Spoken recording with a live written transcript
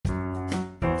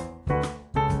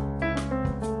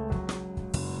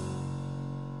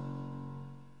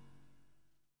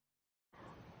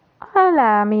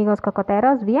Hola amigos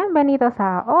cocoteros, bienvenidos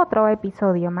a otro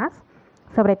episodio más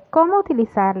sobre cómo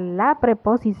utilizar la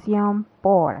preposición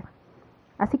por.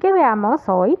 Así que veamos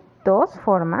hoy dos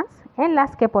formas en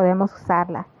las que podemos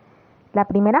usarla. La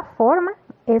primera forma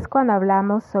es cuando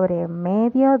hablamos sobre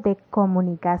medio de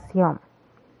comunicación.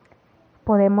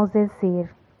 Podemos decir,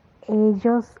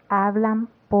 ellos hablan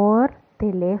por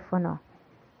teléfono.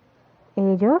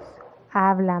 Ellos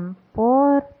hablan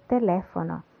por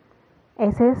teléfono.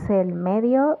 Ese es el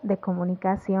medio de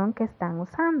comunicación que están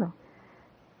usando.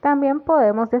 También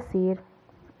podemos decir,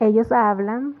 ellos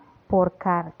hablan por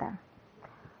carta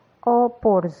o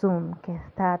por Zoom, que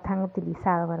está tan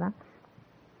utilizado, ¿verdad?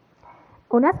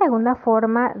 Una segunda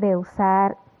forma de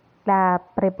usar la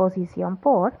preposición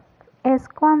por es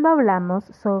cuando hablamos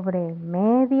sobre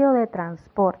medio de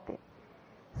transporte,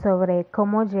 sobre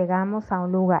cómo llegamos a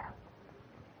un lugar.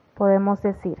 Podemos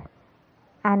decir,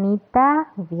 Anita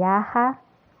viaja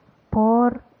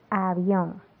por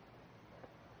avión.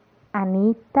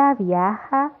 Anita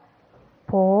viaja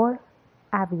por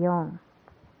avión.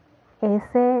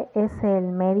 Ese es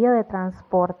el medio de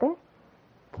transporte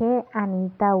que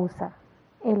Anita usa,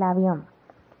 el avión.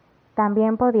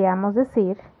 También podríamos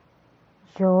decir,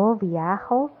 yo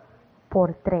viajo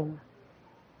por tren.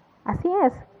 Así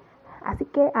es. Así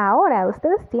que ahora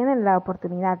ustedes tienen la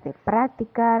oportunidad de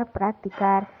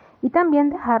practicar y también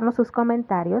dejarnos sus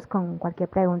comentarios con cualquier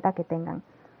pregunta que tengan.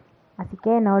 Así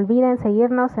que no olviden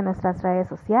seguirnos en nuestras redes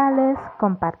sociales,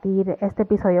 compartir este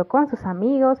episodio con sus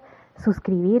amigos,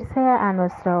 suscribirse a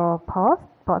nuestro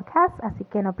podcast, así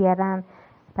que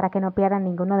para que no pierdan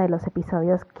ninguno de los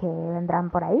episodios que vendrán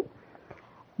por ahí.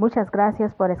 Muchas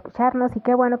gracias por escucharnos y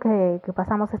qué bueno que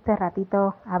pasamos este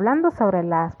ratito hablando sobre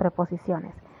las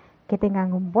preposiciones. Que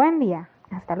tengan un buen día.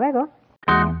 Hasta luego.